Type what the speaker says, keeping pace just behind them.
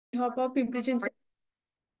behalf of Pimpri Chinchwad.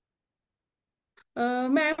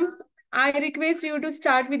 Ma'am, I request you to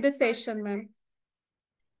start with the session, ma'am.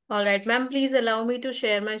 All right, ma'am, please allow me to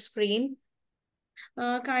share my screen.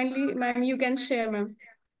 Kindly, ma'am, you can share, ma'am.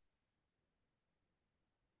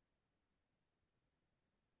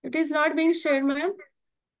 It is not being shared, ma'am.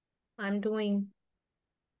 I'm doing.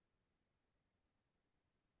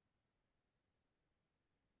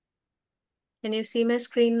 Can you see my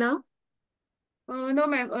screen now? No,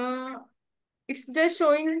 ma'am. It's just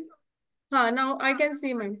showing. Now I can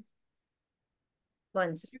see, ma'am.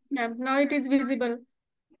 Once. Yes, ma'am. Now it is visible.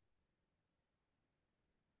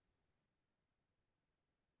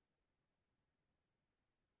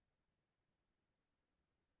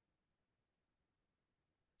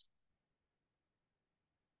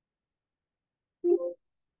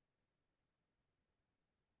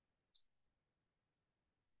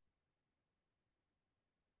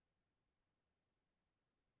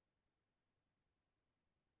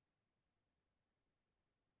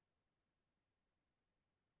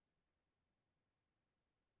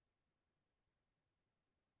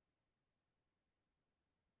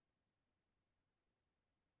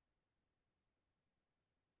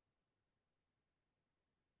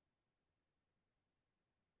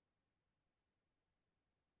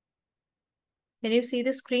 Can you see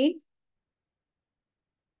the screen?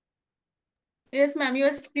 Yes, ma'am.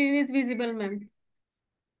 Your screen is visible, ma'am.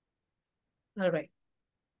 All right.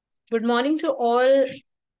 Good morning to all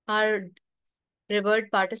our revered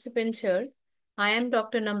participants here. I am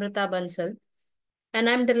Dr. Namrata Bansal, and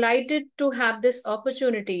I'm delighted to have this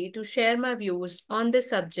opportunity to share my views on the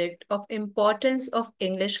subject of importance of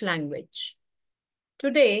English language.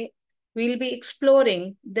 Today, we'll be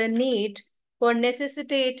exploring the need for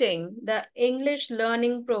necessitating the English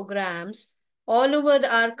learning programs all over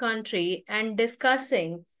our country and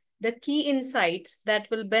discussing the key insights that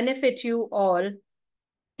will benefit you all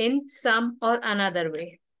in some or another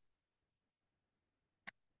way.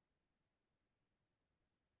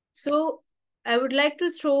 So, I would like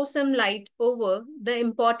to throw some light over the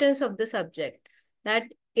importance of the subject, that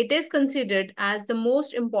it is considered as the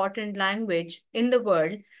most important language in the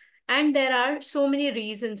world, and there are so many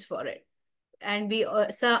reasons for it. And we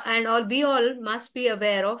all must be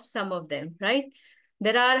aware of some of them, right?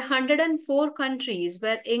 There are 104 countries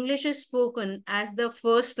where English is spoken as the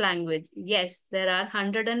first language. Yes, there are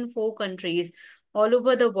 104 countries all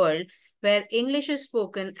over the world where English is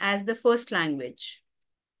spoken as the first language.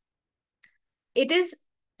 It is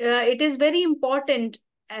very important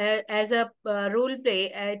as a role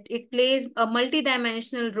play. It plays a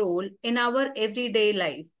multidimensional role in our everyday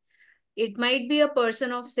life. It might be a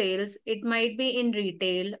person of sales, it might be in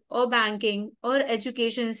retail or banking or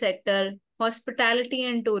education sector, hospitality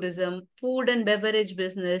and tourism, food and beverage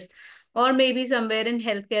business, or maybe somewhere in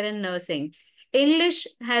healthcare and nursing. English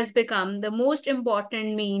has become the most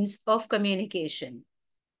important means of communication.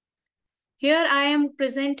 Here I am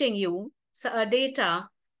presenting you a data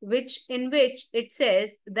which it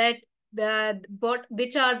says that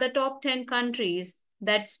which are the top 10 countries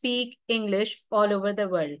that speak English all over the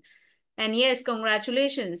world. And yes,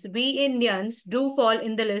 congratulations. We Indians do fall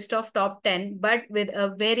in the list of top 10, but with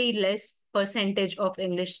a very less percentage of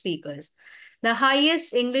English speakers. The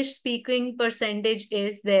highest English speaking percentage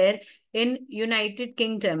is there in United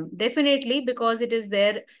Kingdom, definitely because it is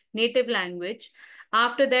their native language.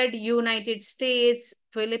 After that, United States,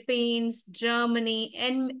 Philippines, Germany,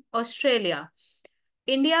 and Australia.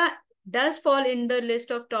 India does fall in the list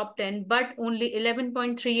of top 10, but only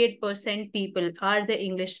 11.38% people are the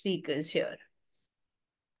English speakers here.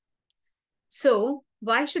 So,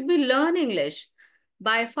 why should we learn English?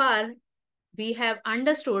 By far, we have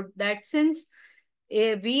understood that since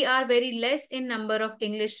we are very less in number of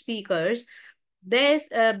English speakers,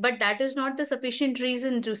 but that is not the sufficient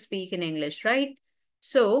reason to speak in English, right?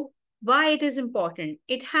 So, why it is important?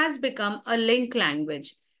 It has become a link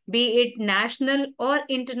language, be it national or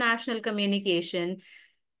international communication.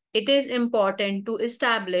 It is important to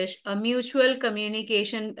establish a mutual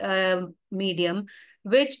communication medium,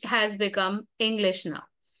 which has become English now.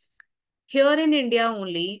 Here in India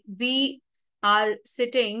only, we are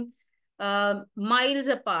sitting miles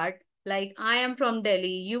apart. Like I am from Delhi,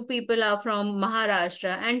 you people are from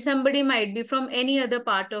Maharashtra, and somebody might be from any other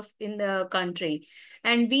part of in the country.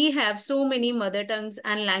 And we have so many mother tongues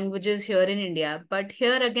and languages here in India. But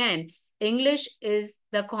here again, English is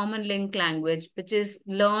the common link language, which is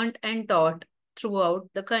learned and taught throughout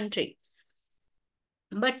the country.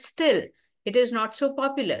 But still, it is not so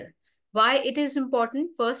popular. Why it is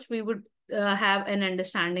important? First, we would have an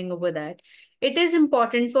understanding over that. It is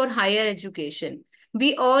important for higher education.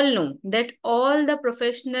 We all know that all the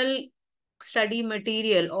professional study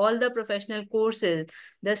material, all the professional courses,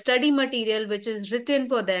 the study material which is written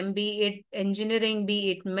for them, be it engineering,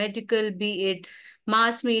 be it medical, be it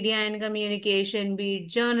mass media and communication, be it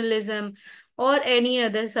journalism, or any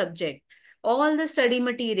other subject, all the study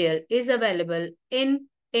material is available in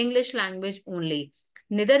English language only.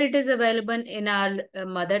 Neither it is available in our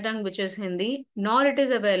mother tongue, which is Hindi, nor it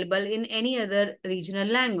is available in any other regional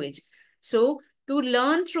language. So, to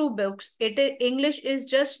learn through books, English is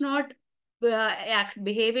just not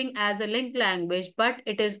behaving as a linked language, but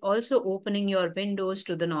it is also opening your windows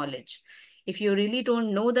to the knowledge. If you really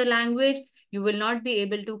don't know the language, you will not be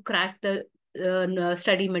able to crack the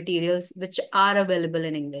study materials which are available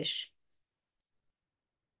in English.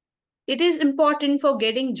 It is important for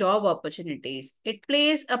getting job opportunities. It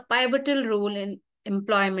plays a pivotal role in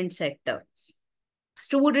employment sector.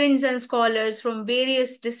 Students and scholars from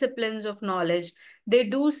various disciplines of knowledge, they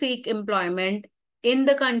do seek employment in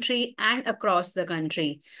the country and across the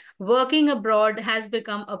country. Working abroad has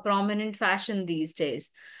become a prominent fashion these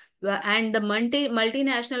days. And the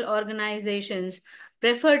multinational organizations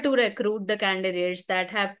prefer to recruit the candidates that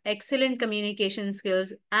have excellent communication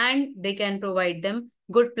skills, and they can provide them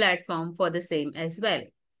good platform for the same as well.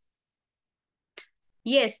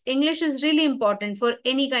 Yes, English is really important for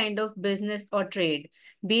any kind of business or trade,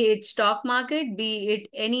 be it stock market, be it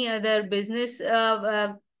any other business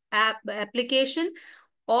application.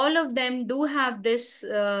 All of them do have this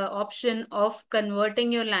option of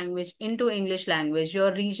converting your language into English language.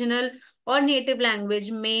 Your regional or native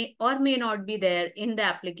language may or may not be there in the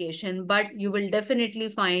application, but you will definitely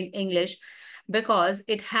find English because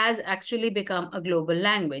it has actually become a global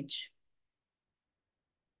language.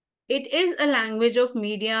 It is a language of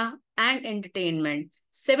media and entertainment.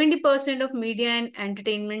 70% of media and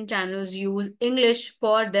entertainment channels use English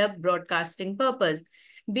for their broadcasting purpose.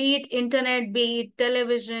 Be it internet, be it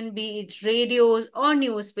television, be it radios or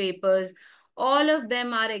newspapers, all of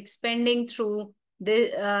them are expanding through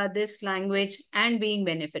this language and being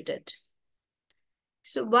benefited.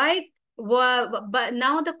 So but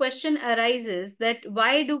now the question arises that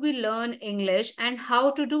why do we learn English and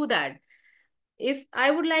how to do that? If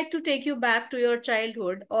I would like to take you back to your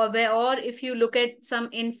childhood, or if you look at some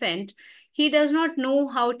infant, he does not know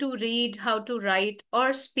how to read, how to write,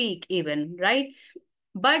 or speak even, right?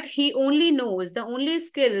 But he only knows the only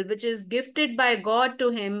skill which is gifted by God to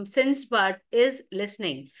him since birth is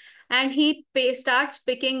listening. And he starts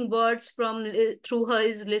picking words from through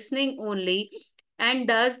his listening only, and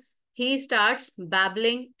thus he starts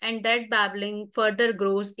babbling, and that babbling further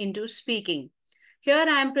grows into speaking. Here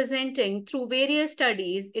I am presenting through various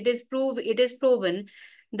studies, it is proven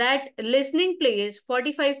that listening plays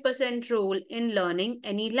 45% role in learning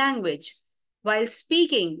any language. While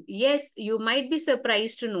speaking, yes, you might be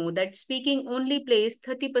surprised to know that speaking only plays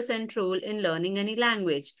 30% role in learning any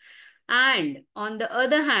language. And on the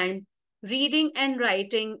other hand, reading and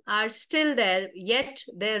writing are still there, yet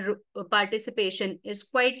their participation is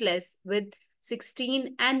quite less with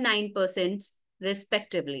 16 and 9%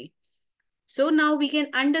 respectively. So now we can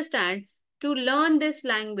understand to learn this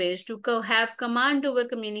language, to have command over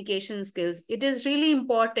communication skills, it is really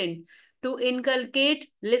important to inculcate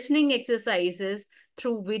listening exercises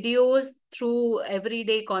through videos, through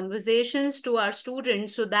everyday conversations to our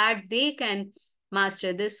students so that they can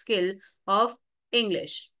master this skill of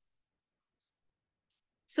English.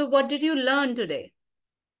 So what did you learn today?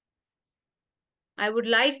 I would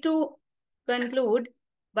like to conclude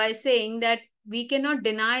by saying that we cannot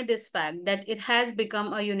deny this fact that it has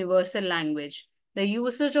become a universal language. The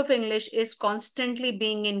usage of English is constantly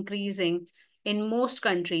being increasing in most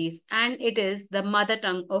countries, and it is the mother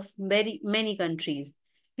tongue of very many countries.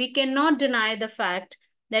 We cannot deny the fact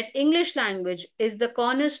that English language is the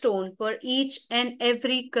cornerstone for each and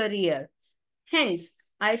every career. Hence,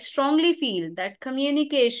 I strongly feel that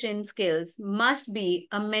communication skills must be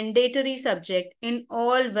a mandatory subject in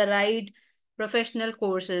all varied professional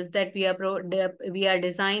courses that we are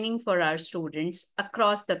designing for our students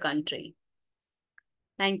across the country.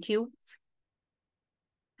 Thank you.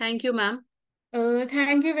 Thank you, ma'am.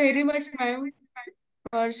 Thank you very much, ma'am,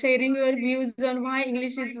 for sharing your views on why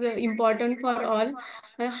English is important for all,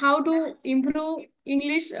 how to improve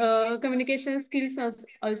English communication skills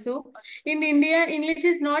also. In India, English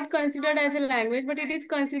is not considered as a language, but it is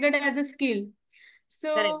considered as a skill. Correct.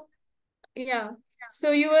 So, yeah.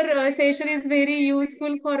 So your session is very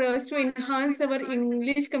useful for us to enhance our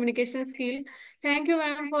English communication skill. Thank you,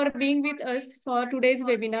 ma'am, for being with us for today's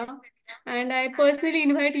webinar. And I personally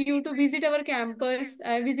invite you to visit our campus,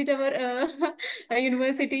 visit our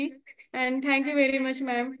university. And thank you very much,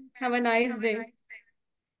 ma'am. Have a nice day.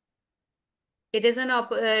 It is an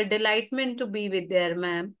delightment to be with there,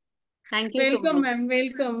 ma'am. Thank you so Welcome, much. ma'am.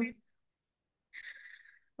 Welcome.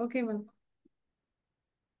 Okay, ma'am.